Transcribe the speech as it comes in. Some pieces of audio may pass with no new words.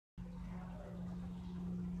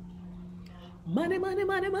Money, money,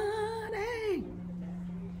 money, money.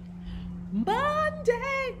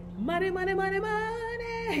 Monday. Money, money, money,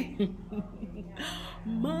 money.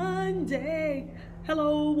 Monday.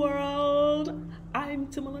 Hello, world. I'm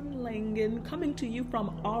Timolin Langin, coming to you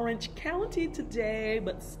from Orange County today,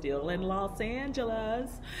 but still in Los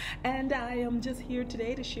Angeles. And I am just here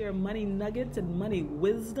today to share money nuggets and money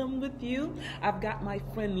wisdom with you. I've got my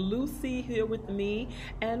friend Lucy here with me,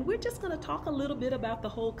 and we're just going to talk a little bit about the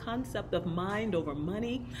whole concept of mind over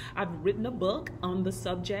money. I've written a book on the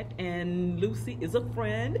subject, and Lucy is a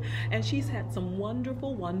friend, and she's had some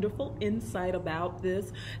wonderful, wonderful insight about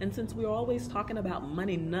this. And since we're always talking about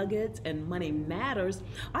money nuggets and money matters,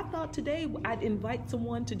 I thought today I'd invite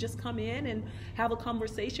someone to just come in and have a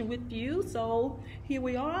conversation with you. So here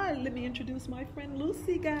we are. Let me introduce my friend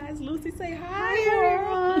Lucy, guys. Lucy, say hi. Hi,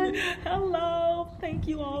 everyone. Hello. Thank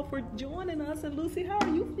you all for joining us. And Lucy, how are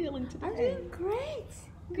you feeling today? I'm doing great.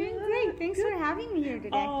 Doing great. Thanks for having me here today.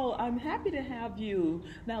 Oh, I'm happy to have you.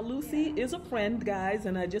 Now, Lucy is a friend, guys,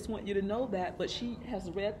 and I just want you to know that, but she has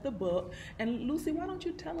read the book. And Lucy, why don't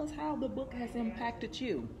you tell us how the book has impacted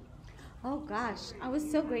you? Oh gosh, I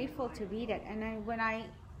was so grateful to read it, and when I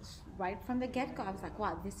right from the get-go, I was like,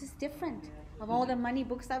 wow, this is different. Of all the money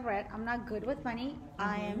books I've read, I'm not good with money.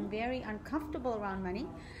 I am very uncomfortable around money.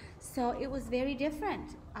 So it was very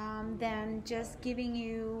different than just giving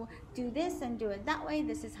you do this and do it that way.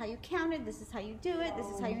 This is how you count it. This is how you do it. This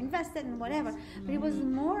is how you invest it and whatever. But it was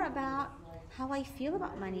more about how I feel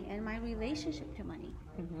about money and my relationship to money.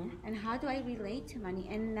 And how do I relate to money?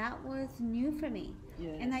 And that was new for me.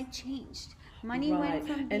 Yes. And I changed. Money went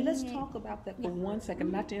from being and let's talk about that for 1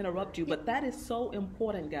 second, not to interrupt you, but that is so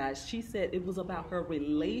important, guys. She said it was about her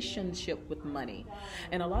relationship with money.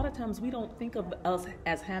 And a lot of times we don't think of us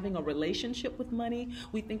as having a relationship with money.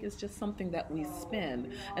 We think it's just something that we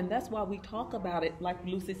spend. And that's why we talk about it, like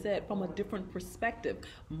Lucy said, from a different perspective.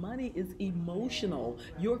 Money is emotional.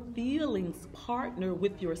 Your feelings partner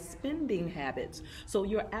with your spending habits. So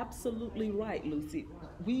you're absolutely right, Lucy.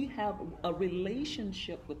 We have a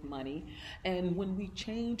relationship with money, and when we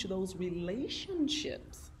change those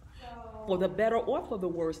relationships for the better or for the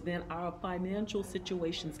worse, then our financial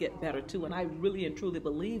situations get better too. And I really and truly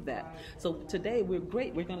believe that. So today we're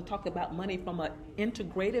great. We're going to talk about money from an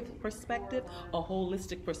integrative perspective, a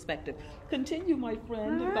holistic perspective. Continue, my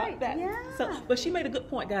friend, about that. Yeah. So, but she made a good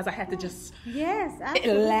point, guys. I had to just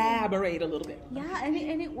elaborate a little bit. Yeah,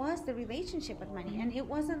 and it was the relationship with money. And it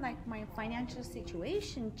wasn't like my financial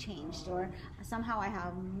situation changed or somehow I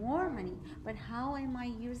have more money. But how am I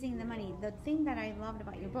using the money? The thing that I loved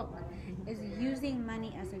about your book is using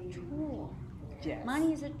money as a tool. Yes.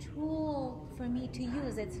 Money is a tool for me to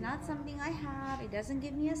use. It's not something I have. It doesn't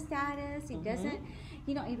give me a status. It doesn't,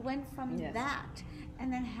 it went from that.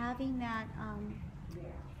 And then having that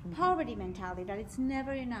poverty mentality that it's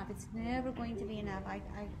never enough. It's never going to be enough.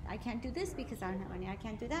 I can't do this because I don't have money. I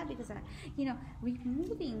can't do that because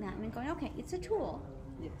removing that and going, okay, it's a tool.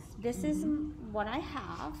 Yes. This is what I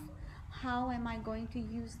have. How am I going to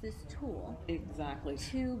use this tool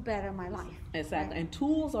to better my life? Exactly. Right? And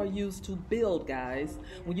tools are used to build, guys.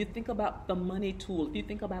 When you think about the money tool, if you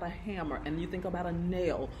think about a hammer and you think about a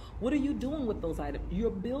nail, what are you doing with those items?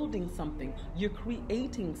 You're building something. You're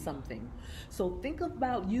creating something. So think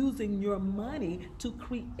about using your money to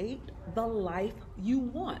create the life you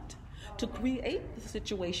want, to create the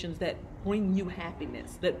situations that bring you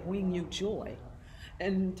happiness, that bring you joy.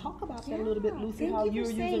 And talk about that a little bit, Lucy, how you're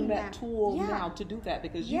using that tool now to do that.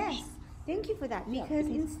 Because thank you for that. Because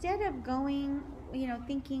instead of going,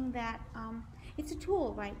 thinking that it's a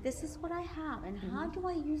tool, right? This is what I have. And how do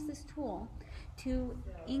I use this tool to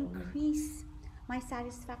increase my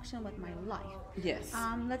satisfaction with my life? Yes.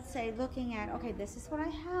 Let's say looking at, okay, this is what I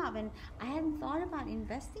have. And I hadn't thought about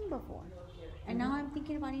investing before. And now I'm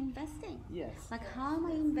thinking about investing. Yes. Like, how am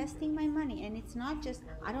I investing my money? And it's not just,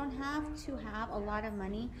 I don't have to have a lot of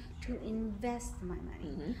money to invest my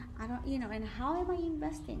money. I don't, and how am I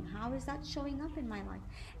investing? How is that showing up in my life?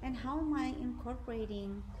 And how am I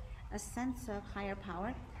incorporating a sense of higher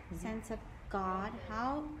power, sense of God?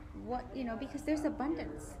 Because there's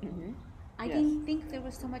abundance. I didn't think there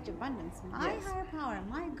was so much abundance. My higher power,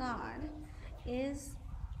 my God, is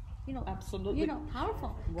absolutely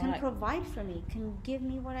powerful, can provide for me, can give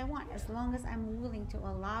me what I want, as long as I'm willing to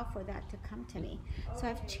allow for that to come to me. So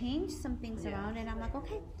I've changed some things around, and I'm like,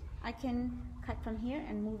 okay, I can cut from here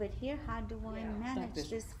and move it here. How do I manage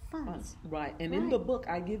this funds? Right. And in the book,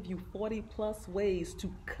 I give you 40 plus ways to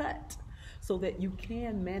cut so that you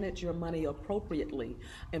can manage your money appropriately.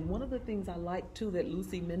 And one of the things I like too that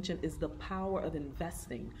Lucy mentioned is the power of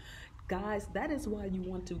investing. Guys, that is why you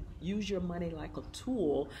want to use your money like a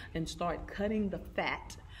tool and start cutting the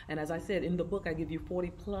fat. And as I said in the book, I give you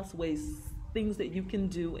 40 plus ways, things that you can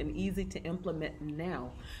do and easy to implement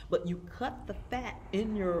now. But you cut the fat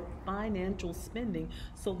in your financial spending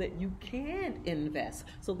so that you can invest,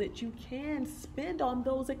 so that you can spend on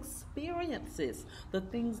those experiences, the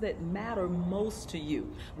things that matter most to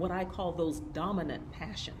you, what I call those dominant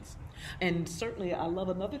passions. And certainly, I love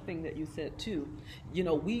another thing that you said too. You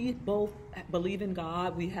know, we both believe in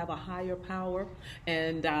God. We have a higher power,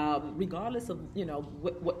 and regardless of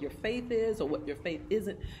what your faith is or what your faith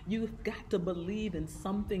isn't, you've got to believe in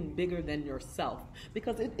something bigger than yourself,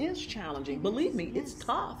 because it is challenging. Believe me, it's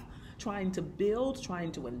tough. Trying to build,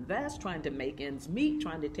 trying to invest, trying to make ends meet,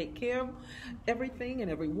 trying to take care of everything and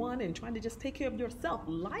everyone, and trying to just take care of yourself.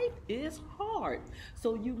 Life is hard.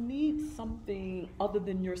 So you need something other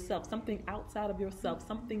than yourself, something outside of yourself,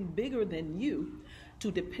 something bigger than you to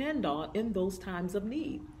depend on in those times of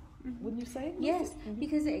need. Wouldn't you say? Yes,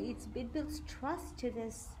 because it builds trust to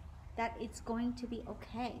this, that it's going to be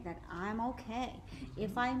okay, that I'm okay.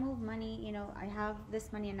 If I move money, I have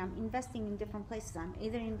this money and I'm investing in different places. I'm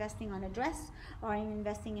either investing on a dress or I'm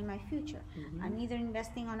investing in my future. I'm either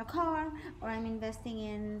investing on a car or I'm investing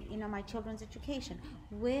in, my children's education.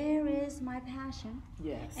 Where is my passion?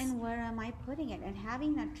 Yes. And where am I putting it? And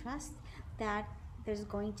having that trust that there's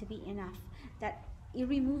going to be enough, that it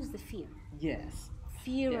removes the fear. Yes.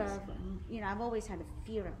 Fear of, I've always had a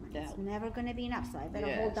fear of money. It's never going to be enough, so I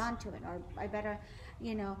better hold on to it, or I better,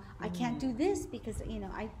 I can't do this because,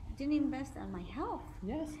 I didn't invest on my health.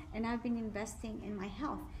 Yes. And I've been investing in my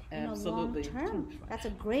health. Absolutely. Long term, that's a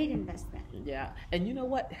great investment. Yeah. And you know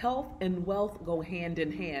what? Health and wealth go hand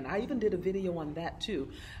in hand. I even did a video on that too.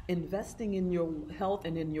 Investing in your health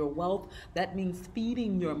and in your wealth, that means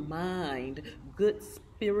feeding your mind good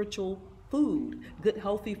spiritual food, good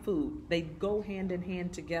healthy food. They go hand in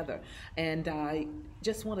hand together. And I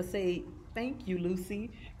just want to say thank you,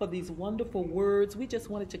 Lucy, for these wonderful words. We just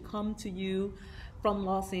wanted to come to you from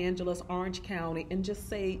Los Angeles, Orange County, and just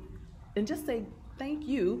say thank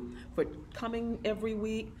you for coming every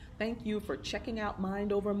week. Thank you for checking out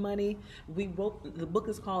Mind Over Money. The book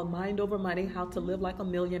is called Mind Over Money, How to Live Like a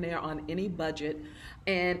Millionaire on Any Budget.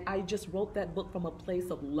 And I just wrote that book from a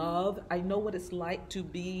place of love. I know what it's like to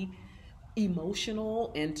be emotional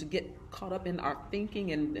and to get caught up in our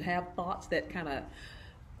thinking and have thoughts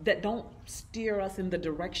that don't steer us in the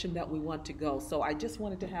direction that we want to go. So I just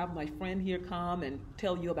wanted to have my friend here come and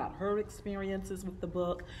tell you about her experiences with the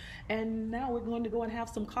book. And now we're going to go and have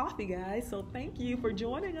some coffee, guys. So thank you for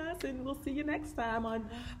joining us, and we'll see you next time on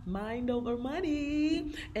Mind Over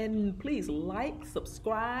Money. And please like,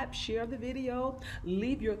 subscribe, share the video,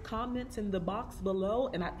 leave your comments in the box below,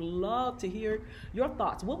 and I'd love to hear your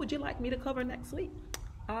thoughts. What would you like me to cover next week?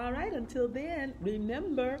 All right, until then,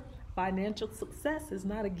 remember, financial success is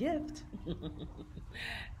not a gift.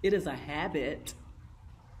 It is a habit.